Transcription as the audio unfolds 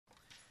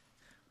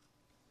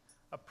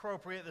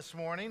appropriate this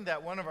morning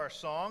that one of our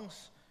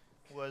songs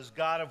was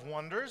God of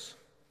Wonders,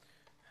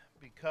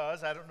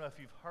 because I don't know if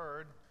you've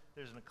heard,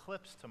 there's an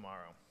eclipse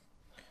tomorrow.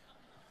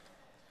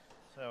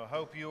 So I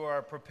hope you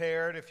are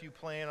prepared if you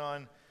plan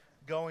on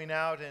going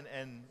out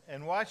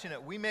and watching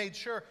it. We made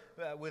sure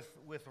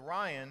with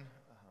Ryan,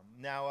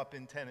 now up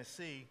in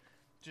Tennessee,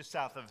 just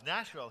south of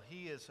Nashville,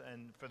 he is,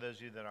 and for those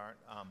of you that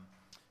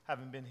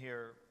haven't been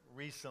here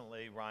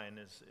recently, Ryan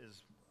is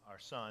our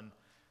son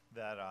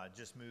that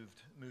just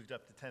moved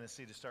up to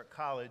Tennessee to start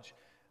college,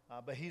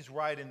 but he's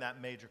right in that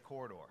major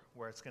corridor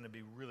where it's going to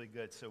be really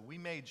good. So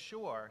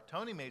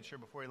Tony made sure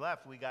before he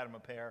left, we got him a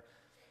pair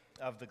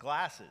of the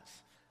glasses.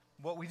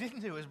 What we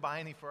didn't do is buy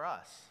any for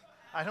us.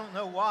 I don't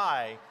know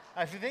why.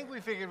 I think we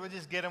figured we'll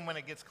just get them when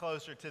it gets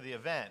closer to the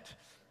event,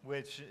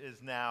 which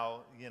is now,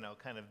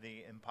 kind of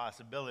the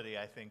impossibility,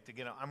 I think, to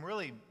get them. I'm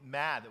really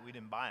mad that we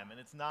didn't buy them, and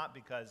it's not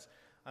because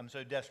I'm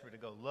so desperate to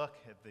go look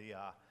at the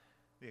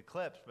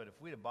eclipse, but if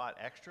we'd have bought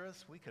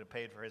extras, we could have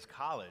paid for his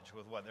college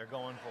with what they're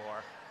going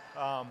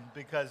for,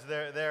 because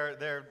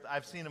they're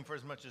I've seen them for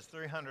as much as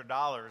 $300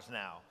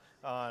 now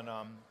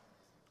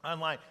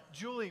online.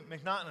 Julie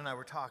McNaughton and I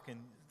were talking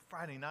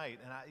Friday night,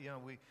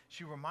 and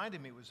she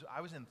reminded me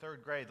I was in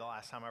third grade the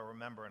last time I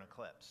remember an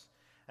eclipse.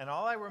 And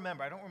all I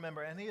don't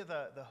remember any of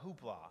the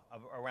hoopla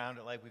around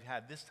it like we've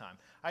had this time.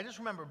 I just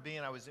remember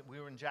we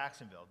were in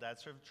Jacksonville. Dad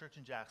served a church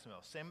in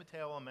Jacksonville, San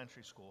Mateo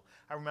Elementary School.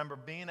 I remember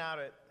being out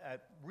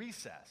at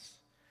recess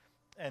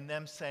and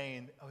them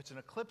saying, "Oh, it's an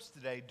eclipse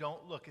today,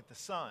 don't look at the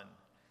sun."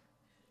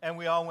 And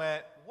we all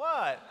went,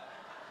 "What?"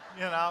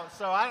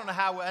 So I don't know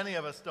how any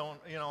of us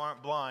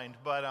aren't blind,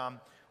 but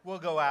we'll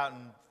go out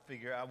and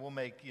figure out, we'll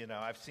make,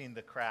 I've seen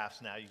the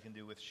crafts now you can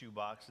do with shoe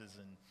boxes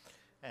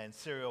and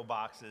cereal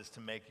boxes to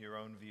make your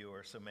own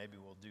viewer, so maybe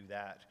we'll do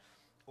that.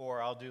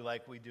 Or I'll do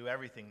like we do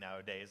everything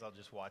nowadays, I'll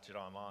just watch it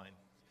online.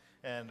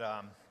 And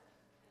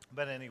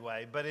but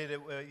anyway,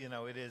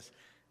 it is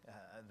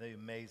the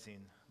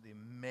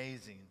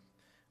amazing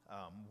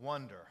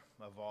wonder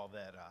of all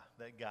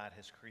that God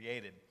has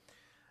created.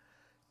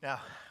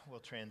 Now we'll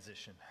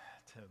transition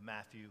to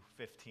Matthew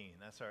 15.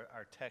 That's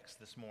our text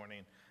this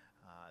morning.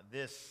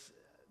 This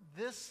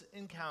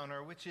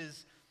encounter, which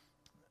is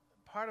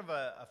part of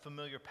a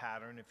familiar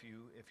pattern, if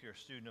you're a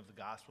student of the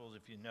Gospels,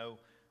 if you know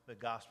the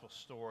Gospel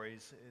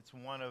stories, it's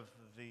one of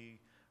the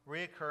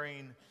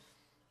reoccurring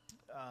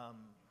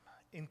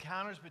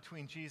encounters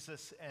between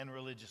Jesus and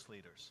religious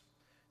leaders,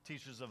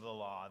 teachers of the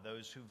law,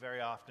 those who very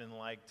often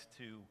liked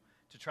to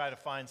try to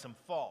find some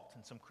fault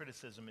and some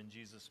criticism in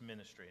Jesus'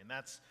 ministry. And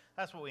that's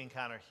what we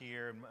encounter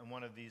here in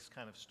one of these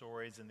kind of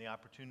stories, and the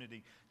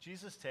opportunity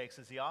Jesus takes,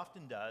 as he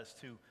often does,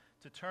 to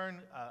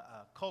turn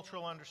a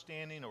cultural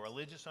understanding or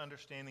religious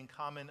understanding,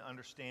 common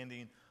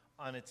understanding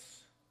on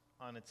its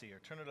ear.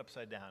 Turn it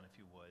upside down, if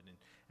you would,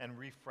 and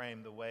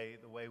reframe the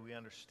way we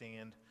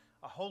understand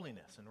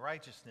holiness and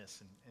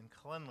righteousness and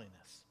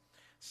cleanliness.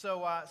 So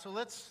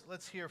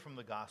let's hear from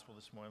the gospel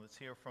this morning. Let's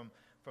hear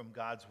from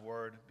God's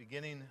word,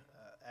 beginning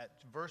at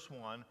verse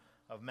 1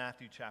 of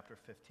Matthew chapter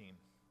 15. It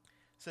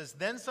says,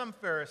 "Then some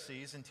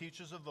Pharisees and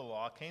teachers of the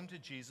law came to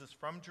Jesus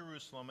from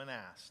Jerusalem and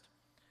asked,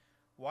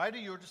 'Why do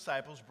your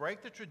disciples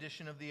break the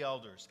tradition of the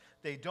elders?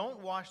 They don't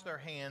wash their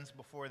hands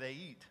before they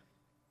eat.'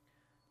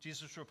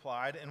 Jesus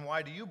replied, 'And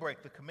why do you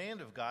break the command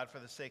of God for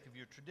the sake of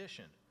your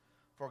tradition?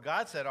 For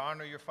God said,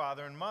 honor your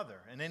father and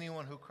mother, and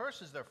anyone who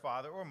curses their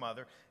father or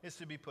mother is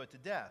to be put to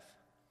death.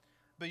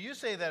 But you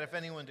say that if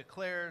anyone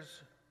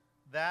declares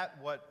that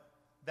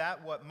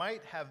what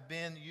might have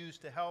been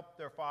used to help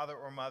their father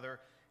or mother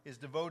is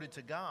devoted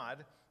to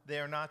God, they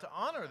are not to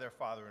honor their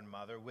father and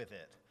mother with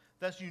it.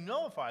 Thus you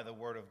nullify the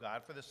word of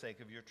God for the sake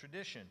of your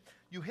tradition.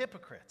 You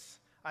hypocrites!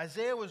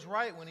 Isaiah was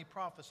right when he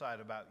prophesied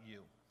about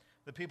you.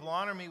 The people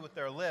honor me with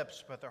their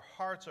lips, but their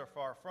hearts are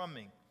far from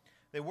me.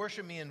 They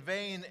worship me in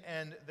vain,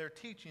 and their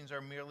teachings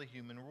are merely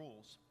human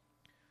rules.'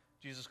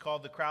 Jesus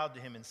called the crowd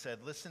to him and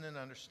said, 'Listen and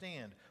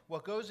understand.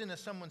 What goes into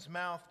someone's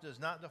mouth does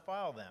not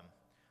defile them,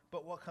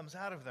 but what comes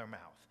out of their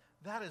mouth,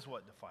 that is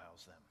what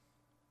defiles them.'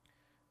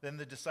 Then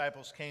the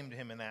disciples came to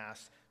him and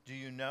asked, 'Do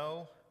you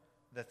know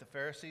that the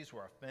Pharisees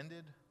were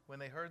offended when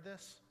they heard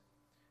this?'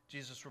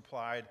 Jesus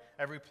replied,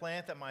 'Every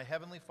plant that my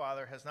heavenly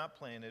Father has not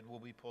planted will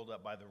be pulled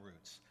up by the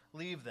roots.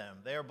 Leave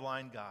them, they are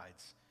blind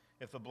guides.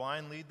 If the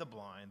blind lead the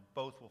blind,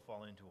 both will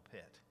fall into a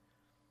pit.'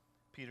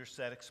 Peter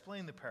said,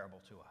 'Explain the parable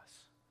to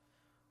us.'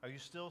 'Are you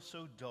still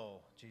so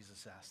dull?'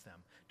 Jesus asked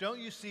them. 'Don't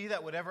you see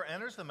that whatever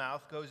enters the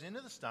mouth goes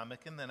into the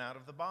stomach and then out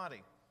of the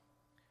body?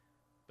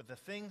 But the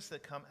things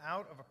that come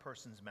out of a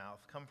person's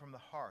mouth come from the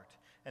heart,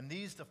 and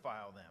these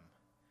defile them.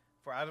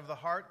 For out of the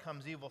heart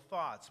comes evil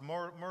thoughts,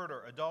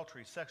 murder,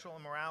 adultery, sexual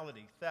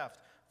immorality,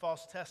 theft,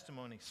 false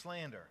testimony,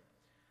 slander.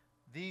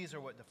 These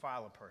are what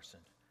defile a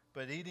person,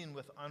 but eating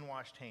with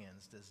unwashed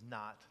hands does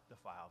not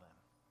defile them.'"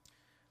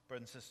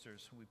 Brothers and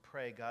sisters, we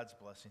pray God's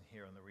blessing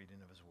here on the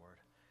reading of his word.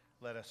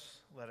 Let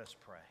us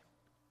pray.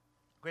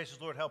 Gracious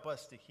Lord, help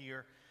us to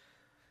hear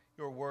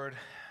your word.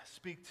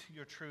 Speak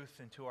your truth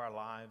into our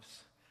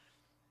lives,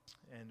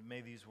 and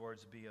may these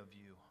words be of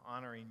you,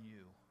 honoring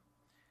you,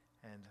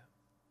 and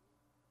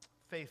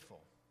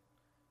faithful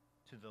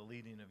to the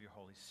leading of your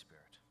Holy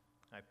Spirit.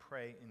 I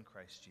pray in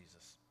Christ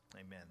Jesus.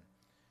 Amen.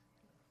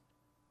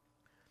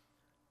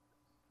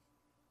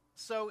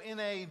 So in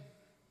not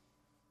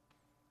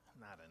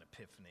an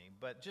epiphany,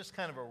 but just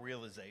kind of a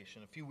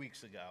realization, a few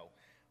weeks ago,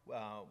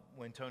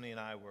 when Tony and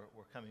I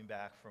were coming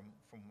back from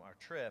our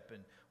trip,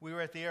 and we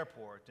were at the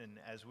airport, and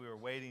as we were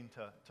waiting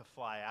to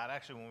fly out,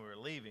 actually when we were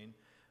leaving,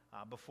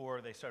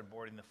 before they started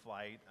boarding the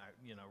flight, I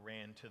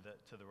ran to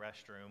the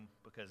restroom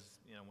because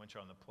once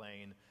you're on the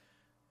plane,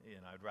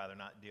 I'd rather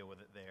not deal with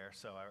it there.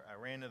 So I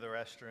ran to the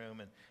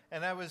restroom,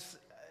 and I was,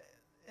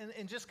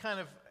 and just kind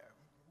of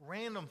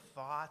random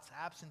thoughts,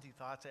 absentee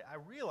thoughts, I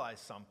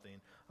realized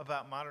something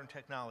about modern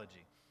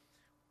technology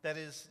that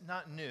is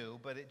not new,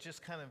 but it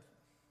just kind of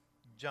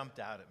jumped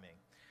out at me.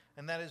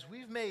 And that is,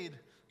 we've made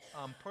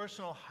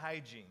personal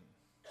hygiene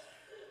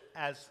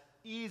as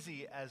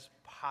easy as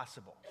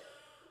possible.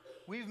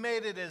 We've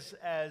made it you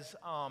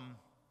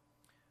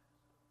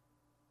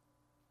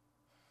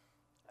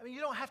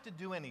don't have to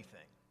do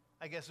anything,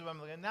 I guess is what I'm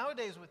looking at.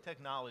 Nowadays with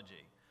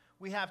technology,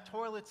 we have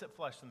toilets that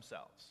flush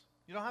themselves.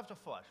 You don't have to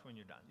flush when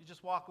you're done. You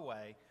just walk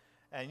away,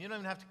 and you don't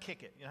even have to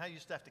kick it. You know how you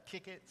used to have to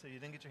kick it so you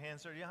didn't get your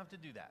hands dirty? You don't have to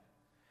do that.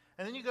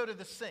 And then you go to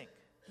the sink.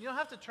 You don't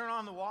have to turn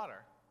on the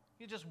water.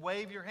 You just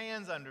wave your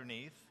hands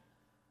underneath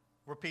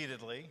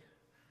repeatedly,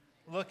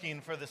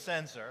 looking for the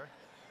sensor.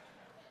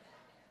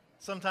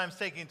 Sometimes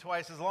taking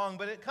twice as long,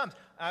 but it comes.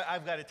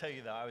 I've got to tell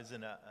you, though, I was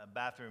in a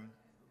bathroom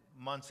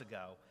months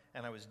ago,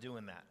 and I was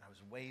doing that. I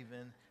was waving,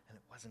 and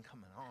it wasn't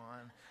coming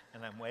on,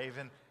 and I'm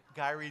waving.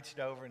 Guy reached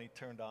over, and he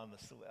turned on the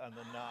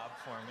knob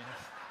for me.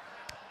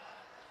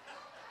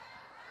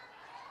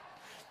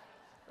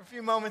 A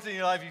few moments in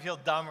your life, you feel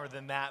dumber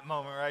than that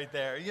moment right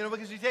there,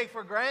 because you take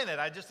for granted.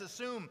 I just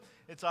assume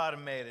it's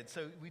automated.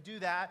 So we do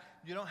that.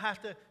 You don't have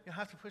to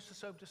push the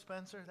soap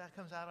dispenser. That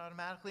comes out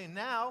automatically. And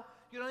now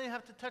you don't even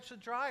have to touch the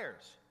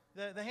dryers,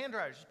 the hand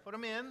dryers. Just put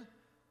them in,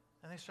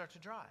 and they start to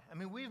dry. I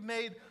mean, we've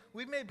made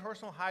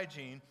personal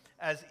hygiene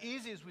as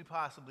easy as we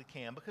possibly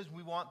can because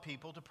we want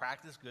people to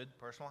practice good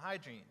personal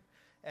hygiene.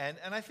 And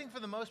I think for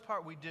the most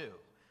part we do.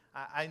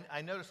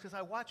 I notice because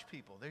I watch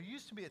people. There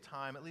used to be a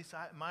time, at least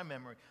in my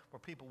memory, where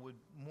people would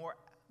more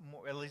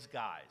at least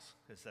guys,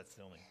 because that's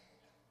the only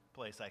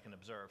place I can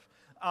observe.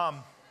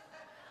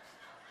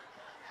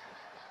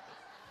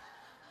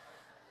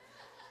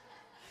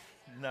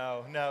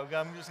 No,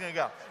 I'm just going to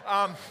go.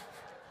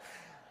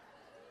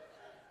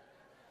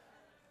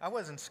 I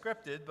wasn't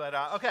scripted, but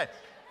okay.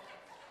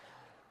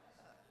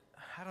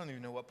 I don't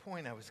even know what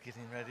point I was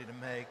getting ready to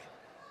make.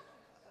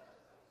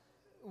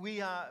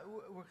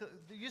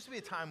 There used to be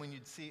a time when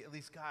you'd see, at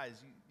least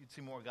guys, you'd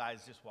see more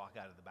guys just walk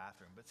out of the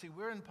bathroom. But see,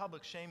 we're in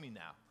public shaming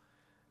now.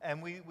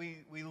 And we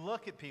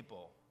look at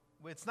people.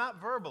 It's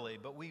not verbally,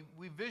 but we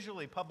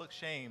visually public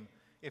shame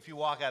if you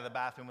walk out of the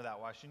bathroom without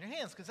washing your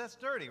hands, because that's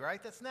dirty,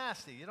 right? That's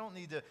nasty. You don't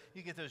need to,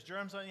 you get those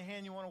germs on your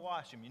hand, you want to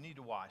wash them. You need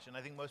to wash. And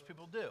I think most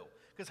people do,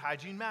 because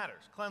hygiene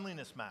matters.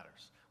 Cleanliness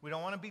matters. We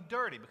don't want to be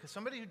dirty, because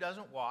somebody who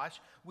doesn't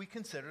wash, we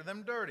consider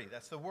them dirty.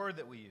 That's the word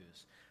that we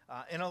use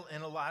in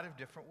a lot of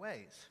different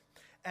ways.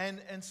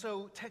 And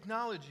so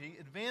technology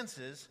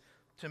advances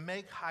to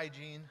make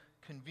hygiene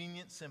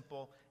convenient,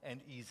 simple, and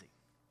easy.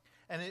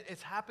 And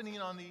it's happening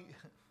on the,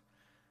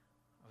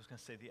 I was going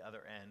to say the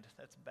other end.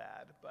 That's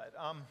bad, but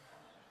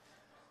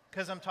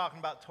because I'm talking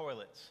about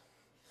toilets.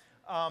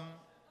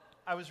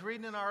 I was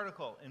reading an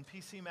article in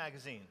PC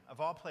Magazine,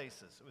 of all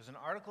places. It was an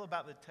article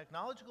about the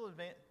technological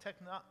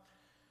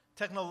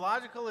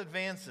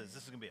advances,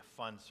 this is going to be a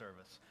fun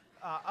service,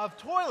 of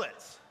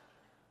toilets,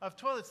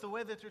 the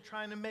way that they're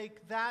trying to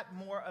make that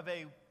more of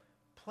a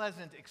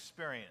pleasant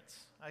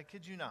experience. I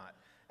kid you not.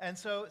 And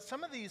so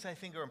some of these, I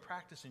think, are in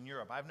practice in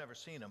Europe. I've never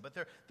seen them, but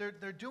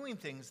they're doing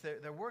things.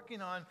 They're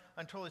working on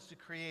toilets to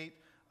create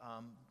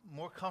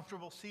more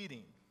comfortable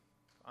seating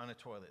on a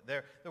toilet.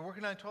 They're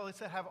working on toilets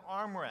that have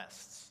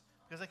armrests,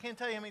 because I can't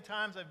tell you how many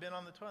times I've been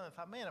on the toilet and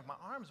thought, man, if my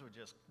arms were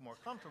just more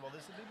comfortable,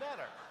 this would be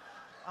better.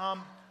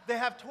 They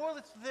have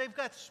toilets they've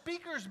got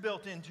speakers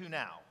built into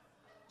now,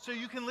 so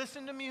you can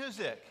listen to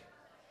music.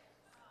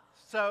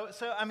 So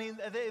I mean,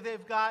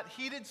 they've got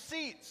heated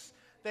seats.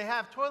 They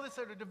have toilets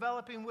that are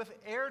developing with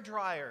air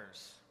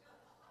dryers.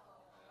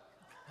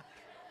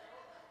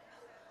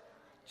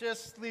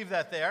 Just leave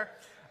that there.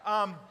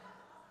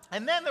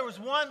 And then there's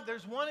one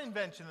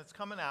invention that's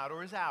coming out,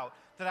 or is out,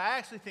 that I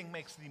actually think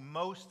makes the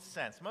most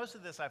sense. Most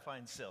of this I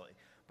find silly,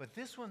 but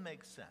this one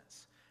makes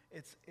sense.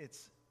 It's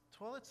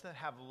toilets that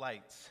have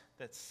lights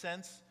that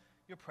sense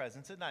your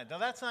presence at night. Now,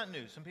 that's not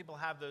new. Some people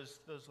have those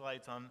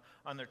lights on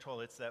their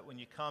toilets that when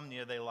you come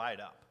near, they light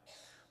up.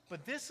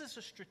 But this is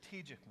a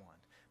strategic one,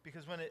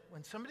 because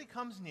when somebody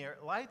comes near,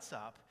 it lights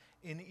up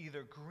in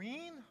either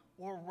green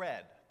or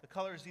red. The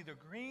color is either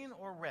green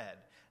or red.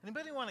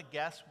 Anybody want to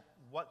guess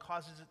what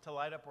causes it to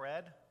light up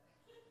red?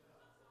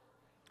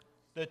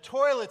 The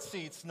toilet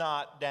seat's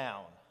not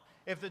down.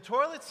 If the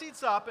toilet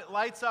seat's up, it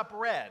lights up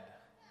red.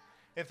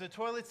 If the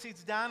toilet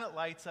seat's down, it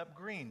lights up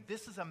green.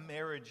 This is a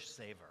marriage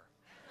saver.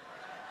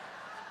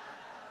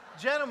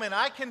 Gentlemen,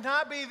 I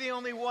cannot be the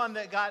only one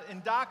that got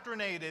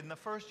indoctrinated in the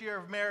first year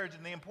of marriage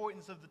in the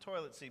importance of the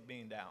toilet seat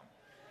being down.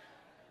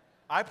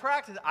 I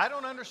practice. I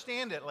don't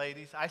understand it,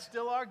 ladies. I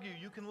still argue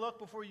you can look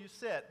before you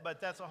sit,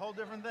 but that's a whole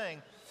different thing.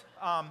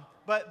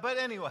 But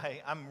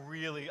anyway, I'm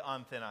really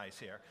on thin ice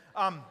here.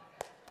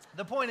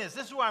 The point is,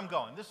 this is where I'm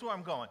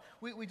going.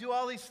 We do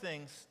all these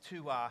things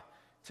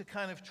to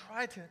kind of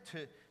try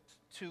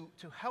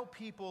to help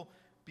people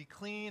be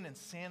clean and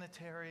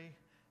sanitary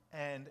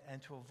and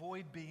to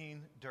avoid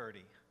being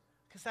dirty.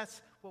 Because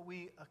that's what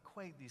we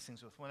equate these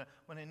things with.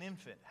 When an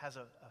infant has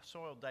a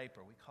soiled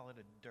diaper, we call it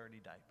a dirty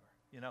diaper.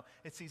 You know,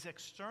 it's these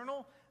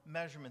external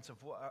measurements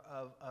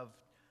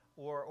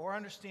or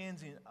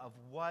understanding of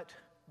what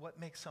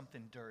makes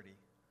something dirty,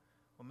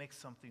 what makes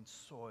something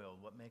soiled,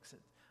 what makes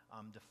it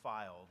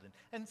defiled.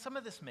 And some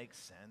of this makes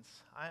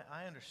sense.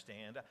 I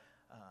understand.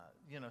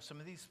 Some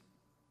of these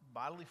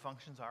bodily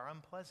functions are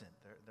unpleasant.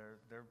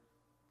 They're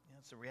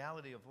it's the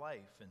reality of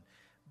life.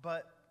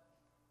 But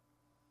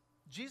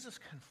Jesus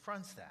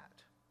confronts that,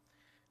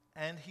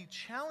 and he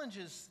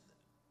challenges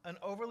an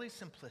overly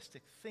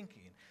simplistic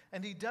thinking,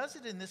 and he does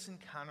it in this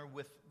encounter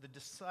with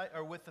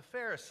the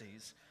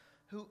Pharisees,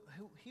 who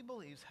he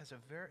believes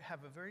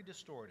have a very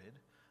distorted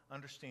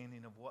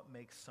understanding of what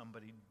makes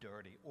somebody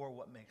dirty or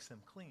what makes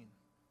them clean.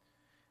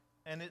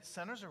 And it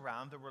centers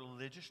around the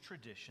religious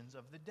traditions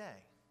of the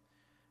day.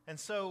 And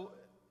so,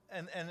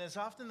 and as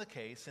often the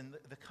case, in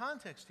the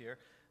context here,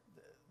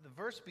 the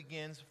verse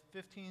begins,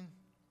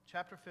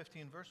 chapter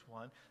 15, verse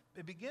 1,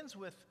 it begins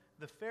with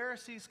the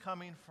Pharisees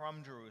coming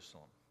from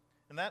Jerusalem.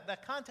 And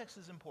that context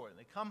is important.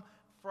 They come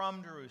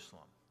from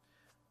Jerusalem.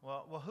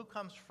 Well, who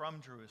comes from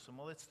Jerusalem?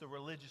 Well, it's the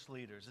religious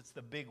leaders. It's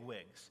the big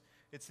wigs.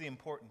 It's the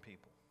important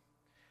people.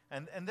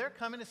 And they're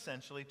coming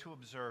essentially to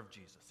observe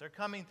Jesus. They're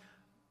coming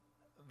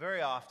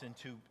very often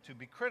to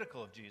be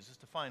critical of Jesus,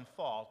 to find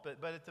fault. But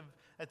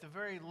at the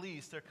very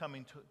least, they're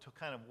coming to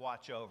kind of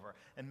watch over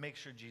and make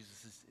sure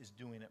Jesus is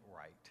doing it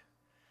right.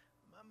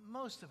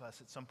 Most of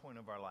us at some point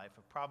of our life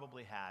have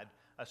probably had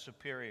a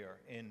superior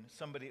in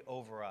somebody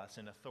over us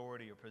in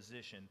authority or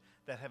position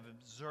that have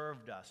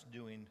observed us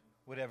doing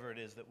whatever it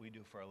is that we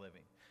do for a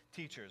living.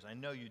 Teachers, I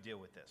know you deal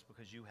with this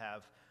because you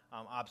have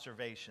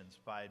observations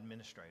by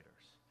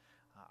administrators.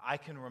 I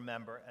can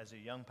remember as a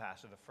young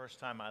pastor, the first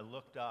time I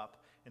looked up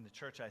in the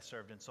church I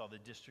served and saw the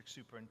district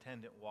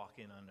superintendent walk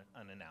in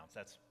unannounced.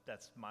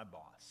 That's my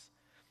boss.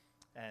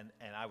 And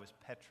I was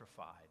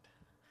petrified.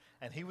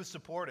 And he was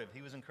supportive.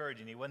 He was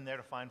encouraging. He wasn't there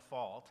to find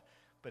fault,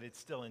 but it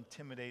still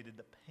intimidated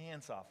the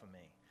pants off of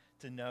me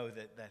to know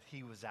that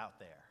he was out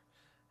there.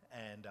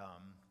 And,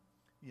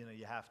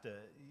 you have to,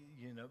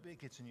 it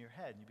gets in your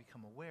head and you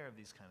become aware of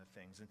these kind of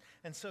things.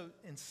 And so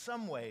in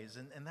some ways,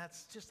 and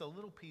that's just a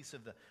little piece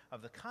of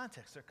the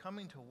context, they're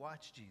coming to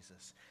watch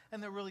Jesus,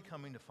 and they're really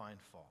coming to find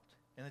fault.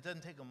 And it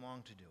doesn't take them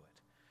long to do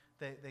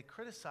it. They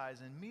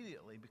criticize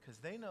immediately because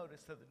they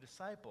notice that the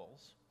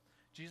disciples,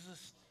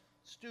 Jesus'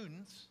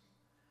 students,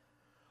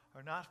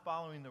 are not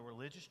following the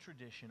religious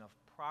tradition of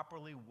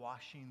properly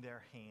washing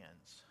their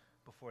hands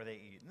before they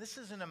eat. And this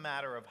isn't a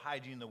matter of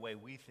hygiene the way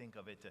we think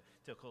of it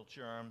to kill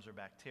germs or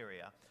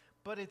bacteria,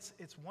 but it's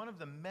one of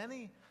the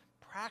many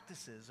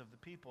practices of the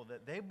people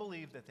that they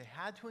believe that they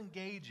had to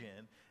engage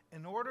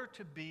in order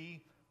to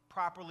be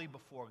properly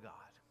before God,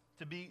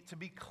 to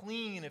be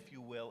clean, if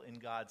you will, in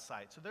God's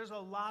sight. So there's a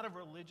lot of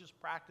religious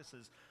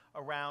practices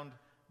around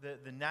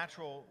the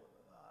natural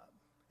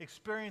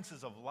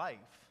experiences of life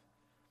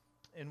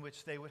in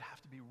which they would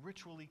have to be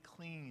ritually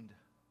cleaned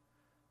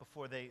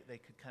before they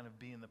could kind of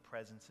be in the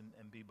presence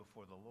and be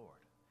before the Lord.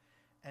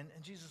 And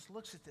Jesus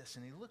looks at this,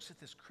 and he looks at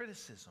this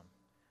criticism,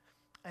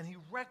 and he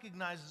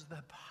recognizes the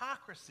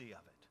hypocrisy of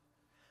it.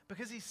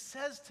 Because he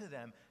says to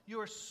them, you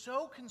are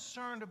so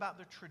concerned about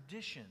the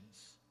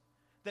traditions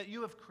that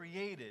you have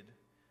created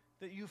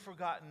that you've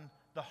forgotten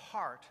the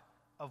heart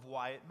of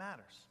why it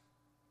matters.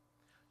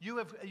 You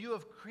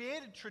have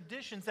created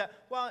traditions that,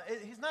 well,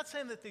 he's not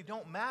saying that they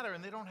don't matter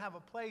and they don't have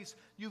a place.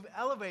 You've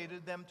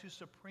elevated them to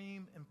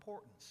supreme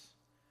importance.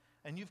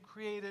 And you've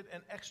created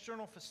an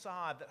external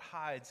facade that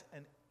hides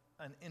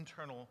an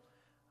internal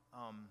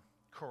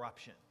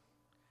corruption.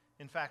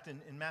 In fact,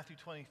 in Matthew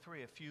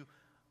 23, a few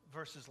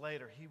verses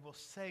later, he will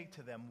say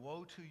to them,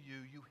 woe to you,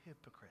 you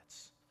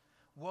hypocrites.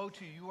 Woe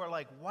to you, you are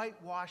like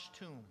whitewashed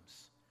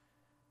tombs.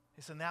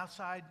 He said, on the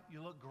outside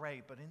you look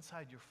great, but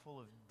inside you're full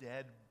of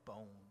dead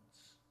bones.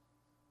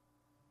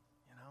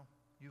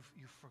 You've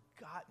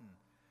forgotten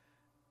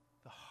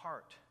the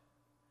heart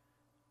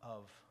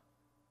of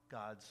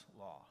God's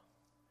law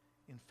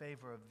in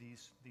favor of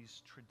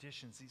these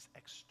traditions, these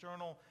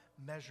external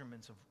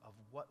measurements of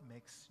what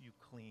makes you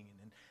clean.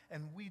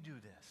 And we do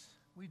this.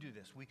 We do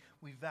this.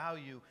 We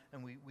value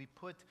and we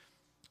put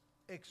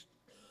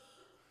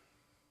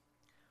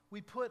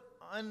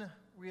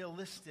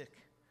unrealistic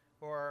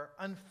or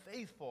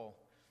unfaithful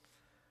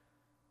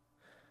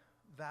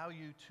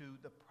value to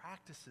the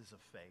practices of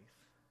faith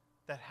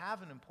that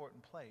have an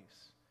important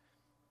place,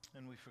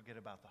 and we forget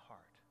about the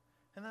heart.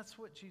 And that's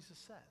what Jesus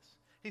says.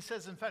 He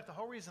says, in fact, the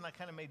whole reason I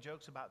kind of made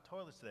jokes about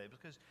toilets today,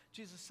 because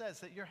Jesus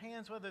says that your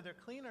hands, whether they're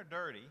clean or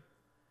dirty,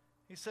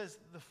 he says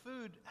the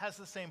food has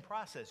the same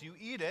process. You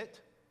eat it,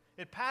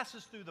 it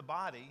passes through the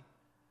body,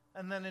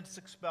 and then it's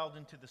expelled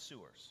into the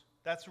sewers.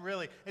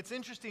 It's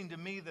interesting to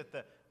me that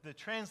the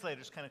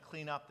translators kind of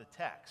clean up the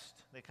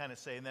text. They kind of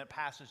say, and then it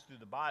passes through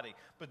the body.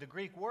 But the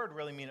Greek word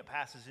really means it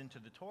passes into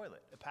the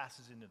toilet. It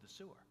passes into the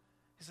sewer.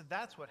 He said,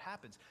 that's what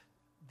happens.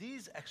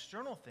 These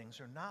external things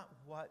are not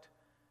what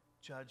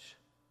judge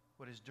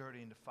what is dirty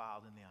and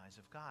defiled in the eyes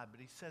of God.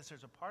 But he says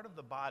there's a part of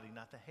the body,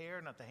 not the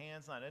hair, not the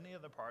hands, not any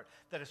other part,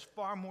 that is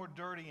far more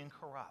dirty and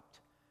corrupt.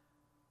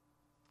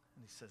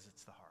 And he says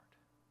it's the heart.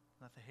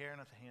 Not the hair,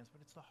 not the hands,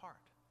 but it's the heart.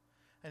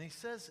 And he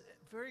says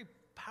very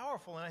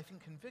powerful and I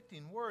think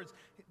convicting words.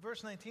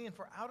 Verse 19,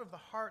 for out of the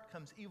heart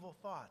comes evil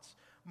thoughts,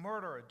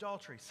 murder,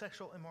 adultery,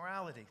 sexual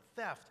immorality,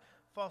 theft,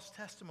 false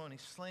testimony,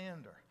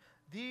 slander.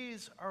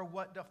 These are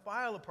what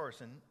defile a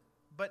person,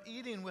 but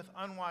eating with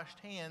unwashed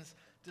hands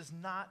does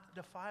not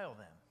defile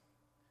them.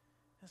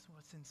 That's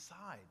what's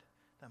inside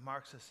that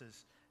marks us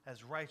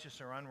as righteous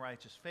or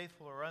unrighteous,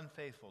 faithful or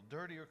unfaithful,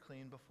 dirty or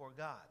clean before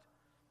God.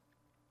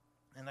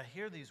 And I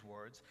hear these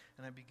words,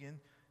 and I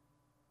begin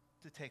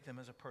to take them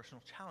as a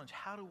personal challenge.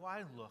 How do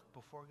I look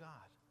before God?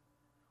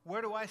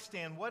 Where do I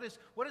stand? What is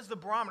the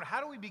barometer? How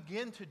do we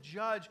begin to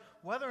judge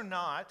whether or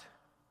not,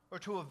 or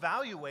to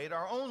evaluate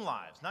our own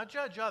lives? Not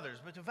judge others,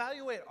 but to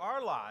evaluate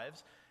our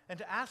lives and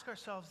to ask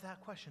ourselves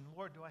that question,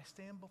 Lord, do I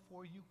stand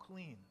before you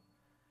clean?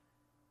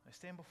 Do I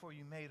stand before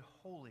you made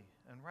holy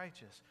and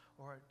righteous?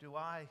 Or do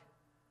I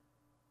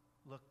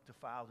look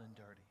defiled and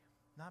dirty?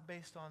 Not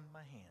based on my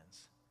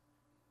hands,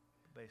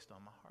 but based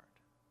on my heart.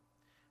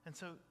 And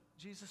so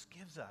Jesus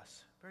gives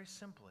us, very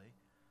simply,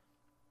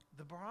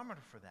 the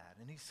barometer for that.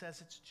 And he says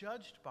it's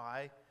judged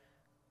by,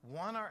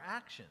 one, our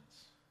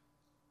actions.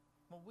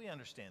 Well, we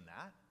understand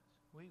that.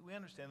 We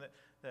understand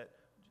that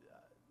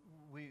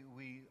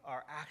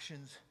our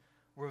actions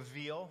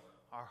reveal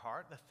our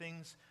heart, the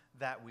things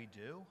that we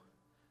do.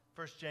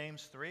 1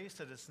 James 3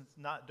 said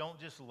don't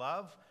just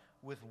love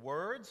with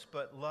words,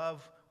 but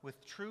love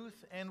with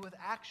truth and with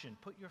action.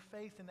 Put your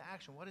faith into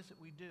action. What is it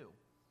we do?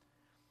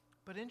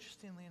 But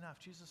interestingly enough,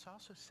 Jesus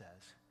also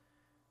says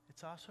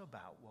it's also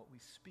about what we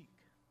speak.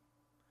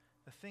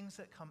 The things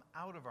that come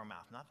out of our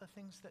mouth, not the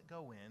things that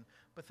go in,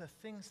 but the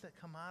things that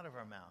come out of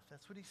our mouth.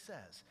 That's what he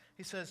says.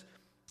 He says,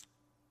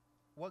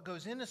 what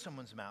goes into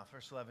someone's mouth,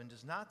 verse 11,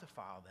 does not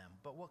defile them,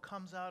 but what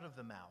comes out of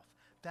the mouth,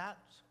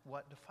 that's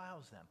what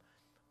defiles them.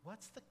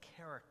 What's the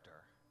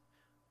character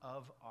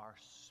of our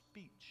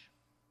speech?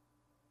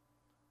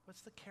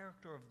 What's the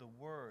character of the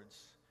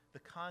words, the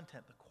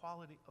content, the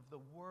quality of the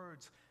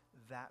words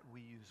that we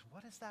use?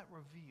 What does that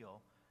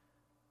reveal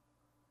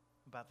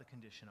about the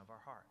condition of our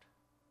heart?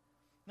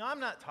 Now,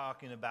 I'm not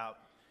talking about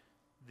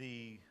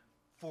the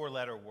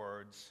four-letter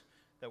words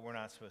that we're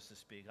not supposed to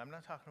speak. I'm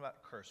not talking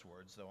about curse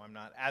words, though I'm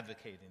not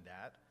advocating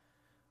that.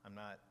 I'm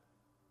not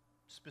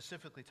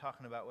specifically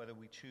talking about whether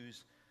we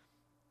choose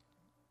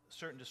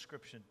certain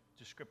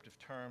descriptive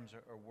terms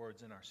or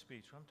words in our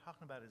speech. What I'm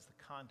talking about is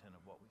the content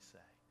of what we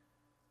say.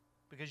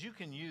 Because you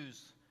can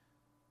use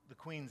the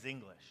Queen's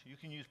English. You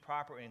can use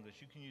proper English.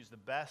 You can use the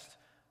best,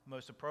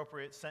 most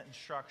appropriate sentence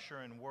structure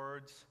and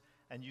words,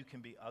 and you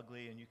can be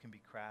ugly, and you can be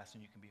crass,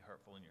 and you can be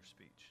hurtful in your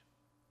speech.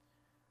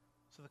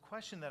 So the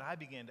question that I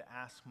began to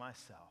ask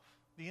myself,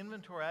 the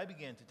inventory I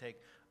began to take,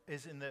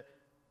 is in the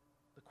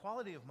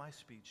quality of my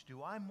speech.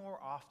 Do I more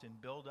often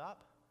build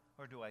up,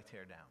 or do I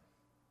tear down?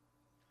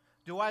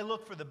 Do I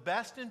look for the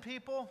best in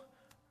people,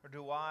 or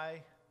do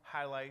I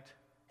highlight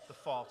the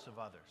faults of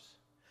others?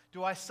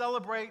 Do I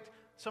celebrate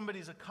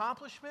somebody's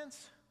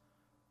accomplishments,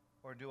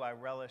 or do I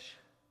relish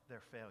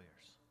their failures?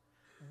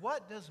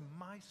 What does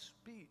my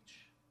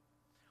speech,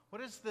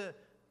 what is the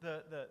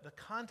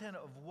content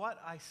of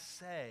what I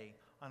say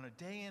on a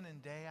day in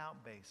and day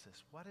out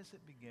basis, what does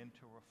it begin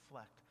to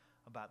reflect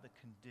about the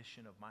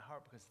condition of my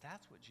heart? Because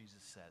that's what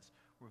Jesus says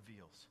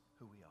reveals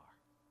who we are.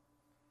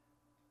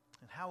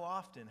 And how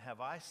often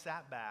have I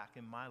sat back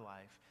in my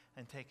life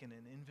and taken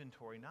an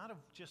inventory, not of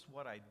just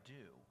what I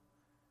do,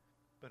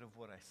 but of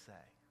what I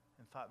say,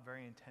 and thought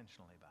very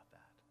intentionally about that.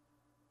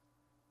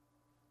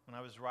 When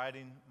I was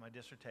writing my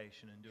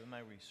dissertation and doing my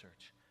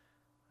research,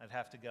 I'd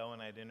have to go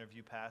and I'd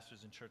interview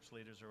pastors and church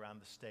leaders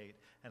around the state,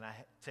 and I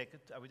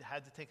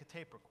had to take a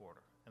tape recorder,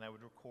 and I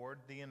would record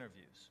the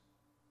interviews.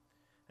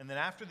 And then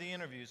after the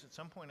interviews, at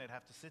some point I'd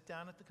have to sit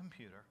down at the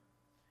computer,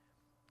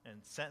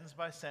 and sentence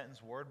by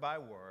sentence, word by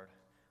word,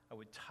 I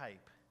would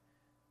type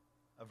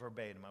a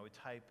verbatim. I would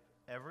type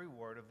every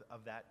word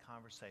of that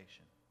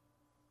conversation,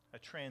 a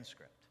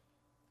transcript.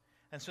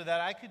 And so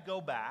that I could go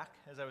back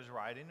as I was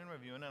writing and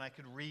reviewing, and I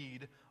could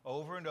read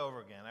over and over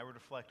again. I would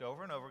reflect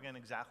over and over again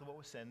exactly what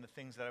was said and the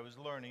things that I was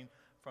learning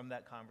from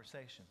that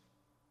conversation.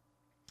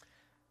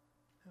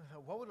 And I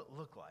thought, what would it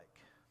look like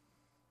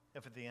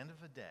if at the end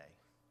of the day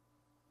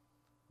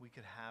we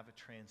could have a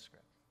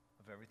transcript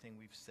of everything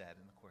we've said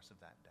in the course of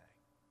that day?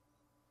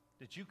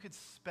 That you could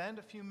spend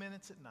a few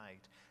minutes at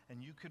night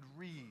and you could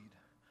read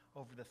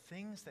over the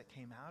things that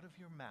came out of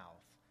your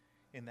mouth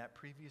in that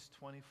previous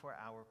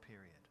 24-hour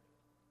period,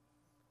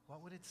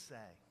 what would it say?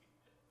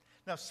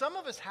 Now, some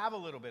of us have a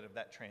little bit of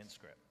that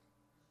transcript.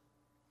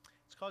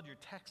 It's called your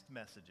text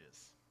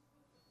messages.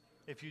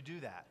 If you do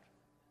that,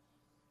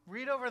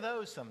 read over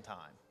those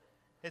sometime.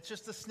 It's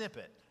just a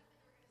snippet.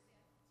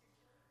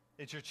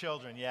 It's your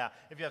children, yeah.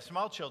 If you have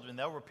small children,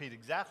 they'll repeat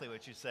exactly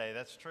what you say.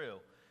 That's true.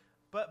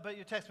 But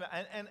your text,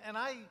 and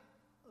I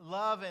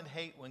love and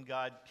hate when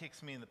God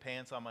kicks me in the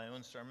pants on my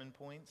own sermon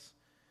points.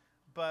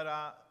 But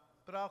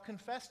I'll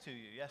confess to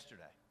you,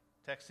 yesterday,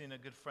 texting a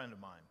good friend of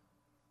mine,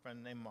 a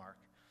friend named Mark,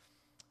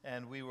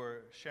 and we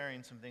were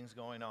sharing some things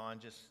going on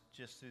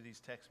just through these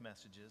text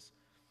messages.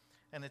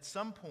 And at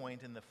some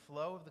point in the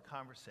flow of the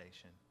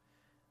conversation,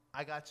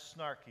 I got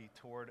snarky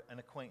toward an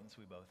acquaintance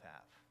we both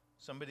have.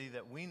 Somebody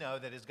that we know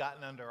that has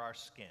gotten under our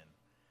skin.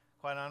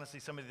 Quite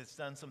honestly, somebody that's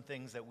done some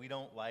things that we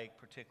don't like,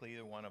 particularly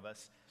either one of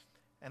us.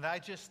 And I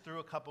just threw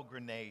a couple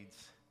grenades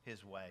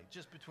his way,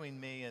 just between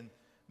me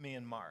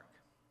and Mark.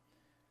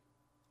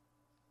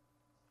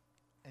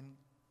 And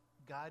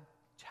God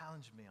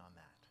challenged me on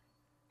that.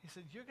 He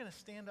said, you're going to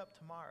stand up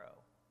tomorrow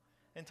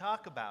and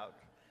talk about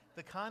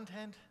the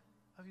content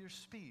of your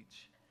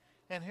speech.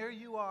 And here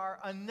you are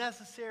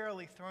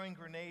unnecessarily throwing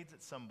grenades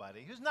at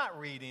somebody who's not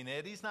reading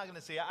it. He's not going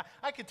to see.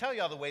 I could tell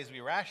you all the ways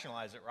we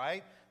rationalize it,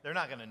 right? They're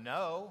not going to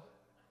know.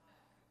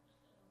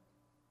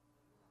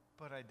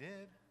 But I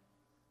did.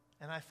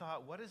 And I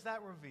thought, what does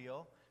that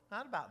reveal?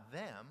 Not about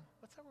them.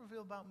 What's that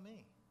reveal about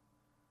me?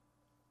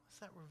 What's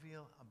that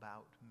reveal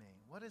about me?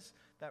 What does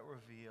that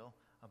reveal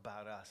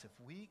about us? If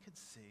we could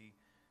see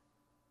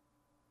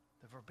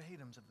the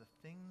verbatims of the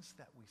things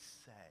that we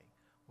say,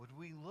 would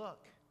we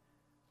look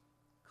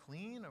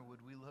clean or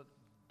would we look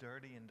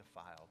dirty and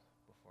defiled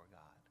before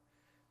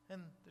God?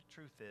 And the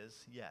truth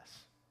is,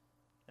 yes,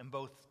 in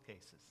both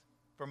cases,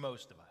 for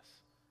most of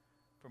us.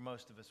 For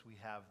most of us, we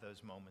have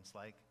those moments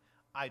like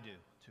I do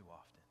too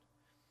often.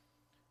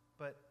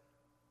 But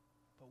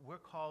we're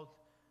called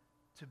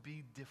to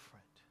be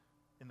different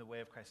in the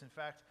way of Christ. In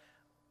fact,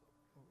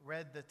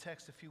 read the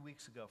text a few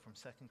weeks ago from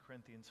 2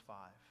 Corinthians 5,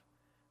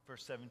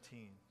 verse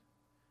 17.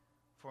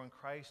 For in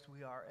Christ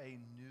we are a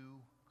new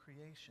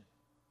creation.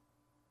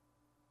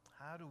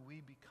 How do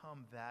we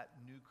become that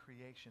new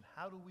creation?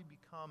 How do we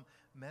become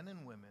men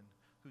and women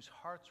whose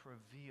hearts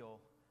reveal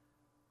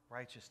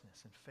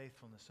righteousness and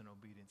faithfulness and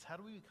obedience? How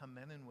do we become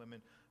men and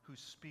women whose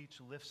speech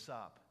lifts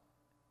up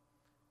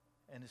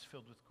and is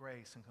filled with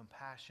grace and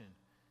compassion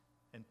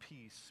and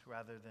peace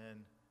rather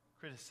than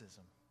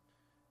criticism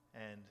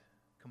and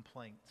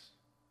complaints?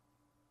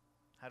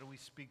 How do we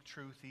speak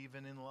truth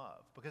even in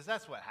love? Because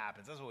that's what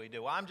happens. That's what we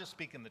do. Well, I'm just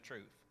speaking the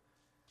truth.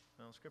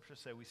 No, Scripture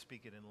says we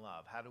speak it in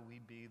love. How do we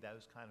be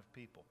those kind of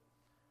people?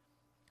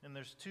 And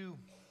there's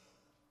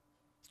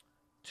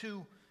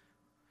two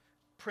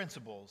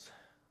principles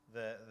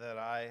that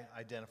I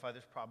identify.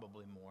 There's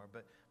probably more,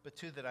 but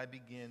two that I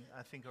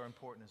think are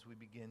important as we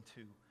begin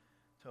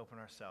to open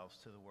ourselves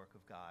to the work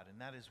of God.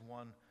 And that is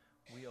one,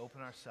 we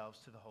open ourselves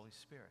to the Holy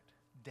Spirit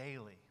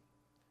daily.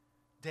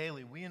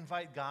 Daily, we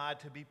invite God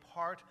to be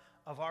part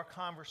of our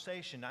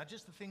conversation, not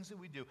just the things that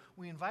we do.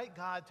 We invite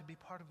God to be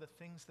part of the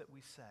things that we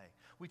say.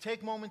 We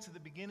take moments at the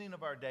beginning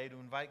of our day to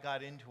invite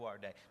God into our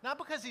day, not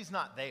because He's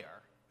not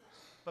there,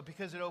 but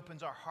because it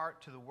opens our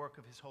heart to the work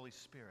of His Holy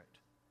Spirit.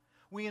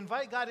 We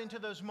invite God into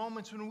those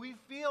moments when we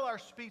feel our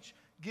speech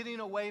getting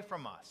away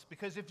from us,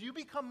 because if you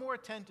become more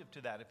attentive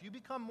to that, if you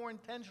become more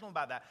intentional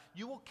about that,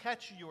 you will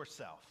catch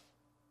yourself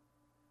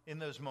in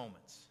those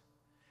moments.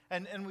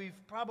 And we've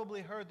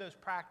probably heard those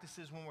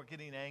practices when we're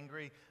getting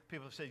angry.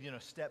 People have said,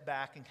 step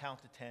back and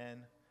count to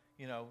 10,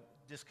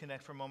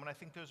 disconnect for a moment. I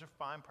think those are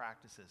fine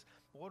practices.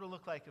 But what would it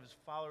look like as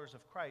followers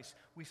of Christ?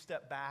 We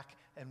step back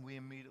and we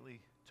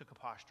immediately took a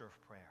posture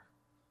of prayer.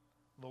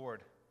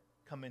 Lord,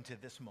 come into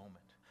this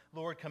moment.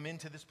 Lord, come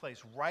into this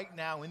place right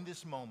now in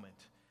this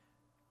moment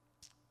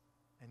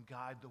and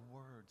guide the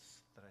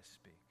words that I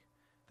speak.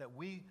 That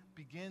we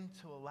begin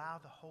to allow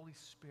the Holy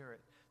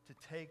Spirit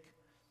to take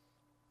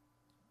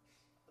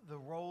the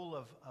role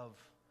of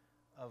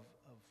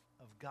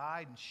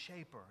guide and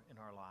shaper in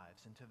our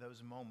lives into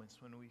those moments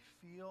when we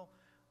feel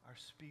our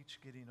speech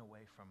getting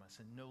away from us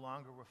and no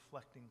longer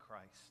reflecting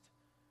Christ.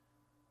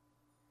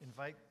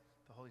 Invite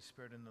the Holy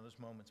Spirit in those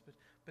moments.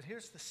 But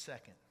here's the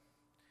second,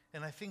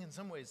 and I think in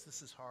some ways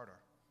this is harder.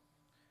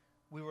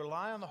 We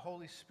rely on the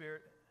Holy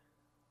Spirit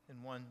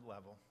in one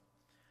level,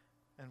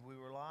 and we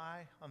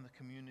rely on the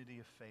community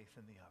of faith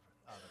in the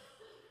other.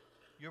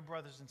 Your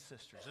brothers and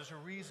sisters. There's a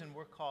reason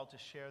we're called to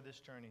share this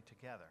journey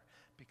together,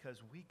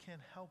 because we can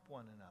help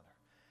one another.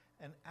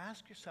 And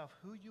ask yourself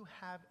who you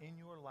have in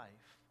your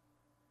life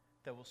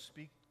that will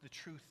speak the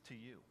truth to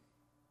you.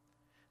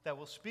 That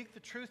will speak the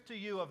truth to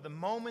you of the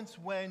moments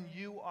when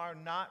you are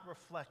not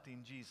reflecting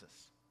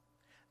Jesus.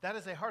 That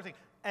is a hard thing.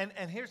 And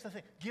here's the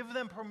thing. Give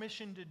them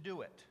permission to do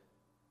it.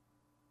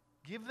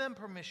 Give them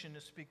permission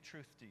to speak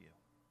truth to you.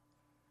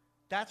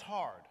 That's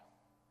hard.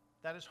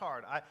 That is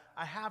hard.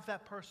 I have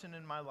that person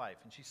in my life,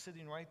 and she's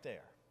sitting right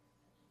there.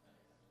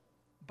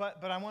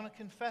 But I want to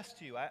confess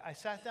to you, I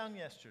sat down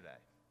yesterday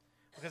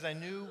because I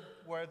knew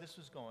where this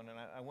was going, and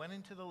I went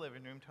into the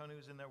living room. Tony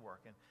was in there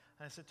working,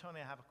 and I said, Tony,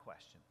 I have a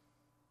question.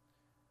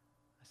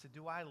 I said,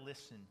 do I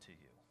listen to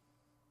you?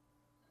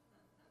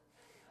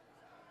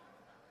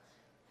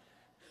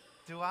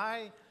 Do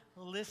I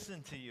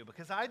listen to you?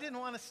 Because I didn't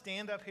want to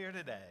stand up here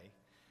today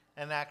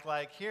and act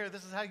like, here,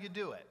 this is how you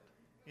do it.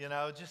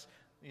 Just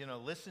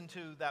listen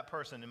to that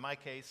person. In my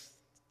case,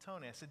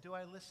 Tony. I said, do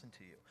I listen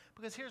to you?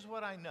 Because here's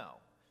what I know.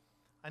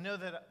 I know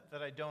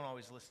that I don't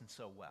always listen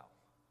so well.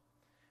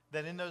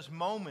 That in those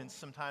moments,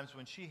 sometimes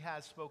when she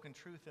has spoken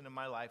truth into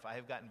my life, I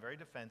have gotten very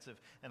defensive,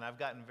 and I've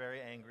gotten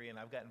very angry, and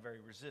I've gotten very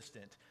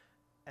resistant,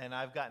 and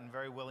I've gotten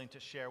very willing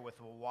to share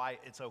with why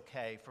it's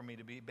okay for me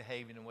to be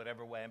behaving in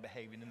whatever way I'm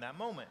behaving in that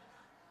moment.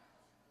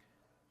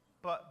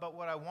 But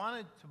what I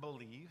wanted to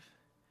believe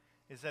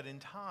is that in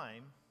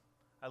time,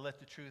 I let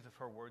the truth of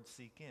her words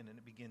seek in, and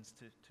it begins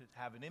to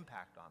have an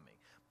impact on me.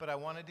 But I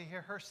wanted to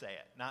hear her say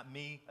it, not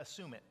me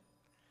assume it.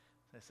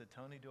 I said,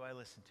 Tony, do I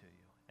listen to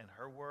you? And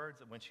her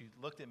words, when she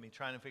looked at me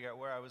trying to figure out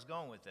where I was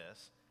going with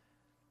this,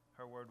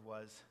 her word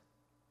was,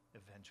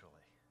 eventually.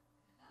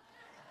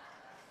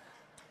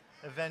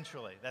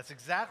 Eventually. That's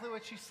exactly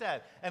what she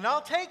said. And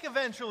I'll take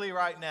eventually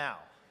right now.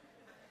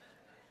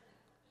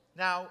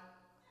 Now,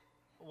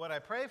 what I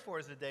pray for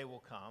is the day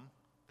will come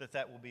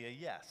that will be a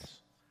yes.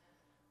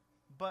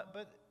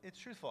 But it's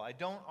truthful. I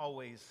don't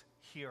always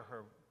hear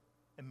her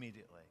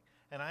immediately.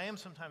 And I am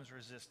sometimes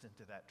resistant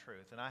to that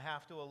truth. And I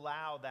have to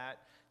allow that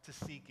to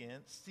seep in,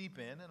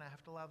 and I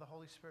have to allow the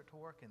Holy Spirit to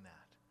work in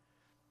that.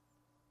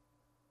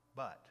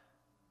 But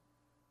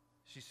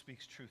she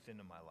speaks truth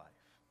into my life.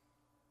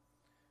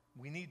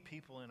 We need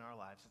people in our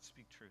lives that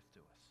speak truth to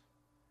us.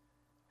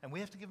 And we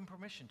have to give them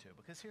permission to,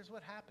 because here's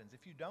what happens.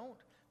 If you don't,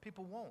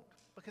 people won't,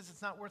 because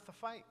it's not worth the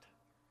fight.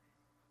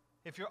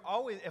 If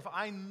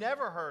I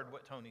never heard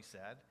what Tony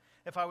said,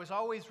 if I was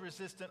always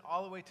resistant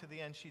all the way to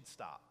the end, she'd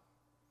stop.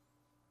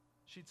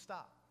 She'd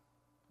stop.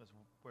 Because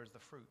where's the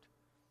fruit?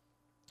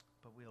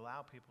 But we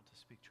allow people to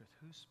speak truth.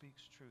 Who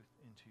speaks truth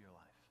into your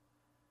life?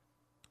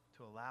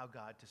 To allow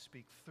God to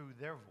speak through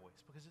their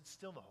voice, because it's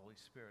still the Holy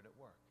Spirit at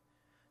work.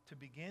 To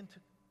begin to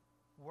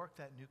work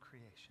that new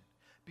creation.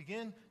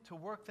 Begin to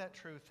work that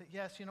truth that,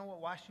 yes, you know what,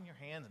 washing your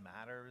hands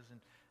matters, and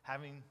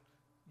having,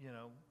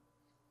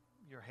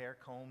 your hair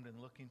combed and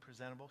looking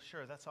presentable.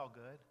 Sure, that's all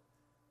good.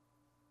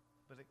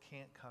 But it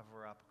can't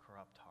cover up a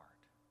corrupt heart.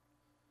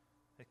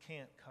 It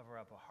can't cover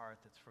up a heart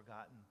that's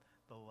forgotten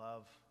the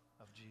love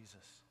of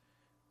Jesus,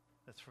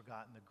 that's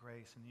forgotten the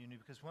grace and the unity.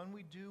 Because when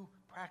we do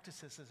practice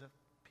this as a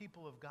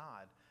people of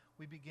God,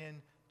 we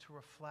begin to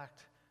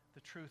reflect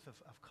the truth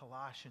of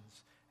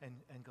Colossians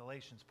and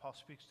Galatians. Paul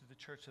speaks to the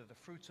church of the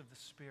fruits of the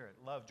Spirit: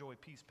 love, joy,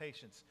 peace,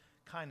 patience,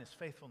 kindness,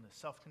 faithfulness,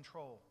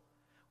 self-control.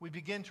 We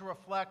begin to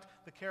reflect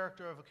the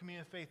character of a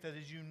community of faith that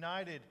is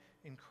united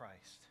in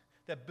Christ,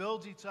 that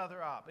builds each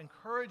other up,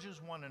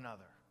 encourages one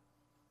another,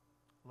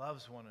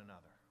 loves one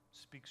another,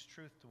 speaks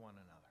truth to one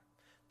another.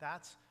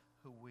 That's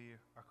who we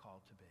are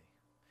called to be.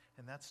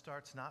 And that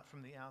starts not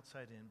from the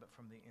outside in, but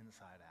from the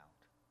inside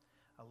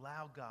out.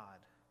 Allow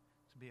God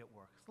to be at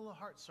work. It's a little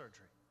heart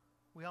surgery.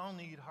 We all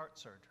need heart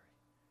surgery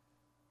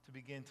to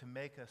begin to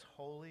make us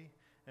holy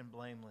and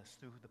blameless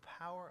through the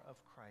power of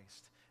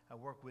Christ at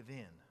work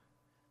within,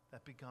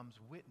 that becomes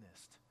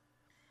witnessed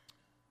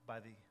by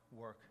the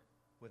work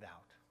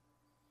without.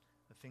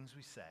 The things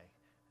we say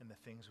and the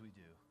things we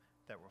do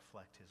that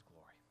reflect His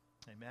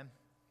glory. Amen?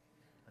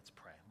 Let's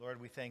pray.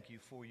 Lord, we thank you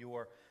for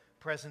your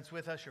presence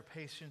with us, your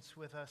patience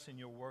with us, and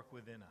your work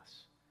within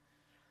us.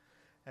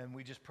 And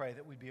we just pray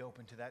that we'd be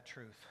open to that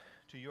truth,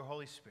 to your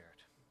Holy Spirit,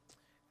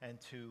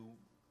 and to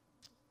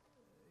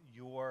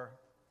your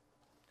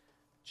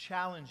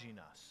challenging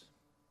us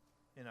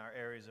in our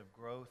areas of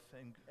growth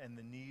and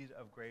the need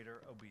of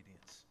greater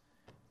obedience.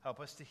 Help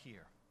us to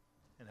hear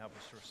and help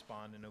us to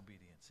respond in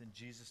obedience. In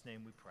Jesus'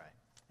 name we pray.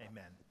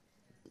 Amen.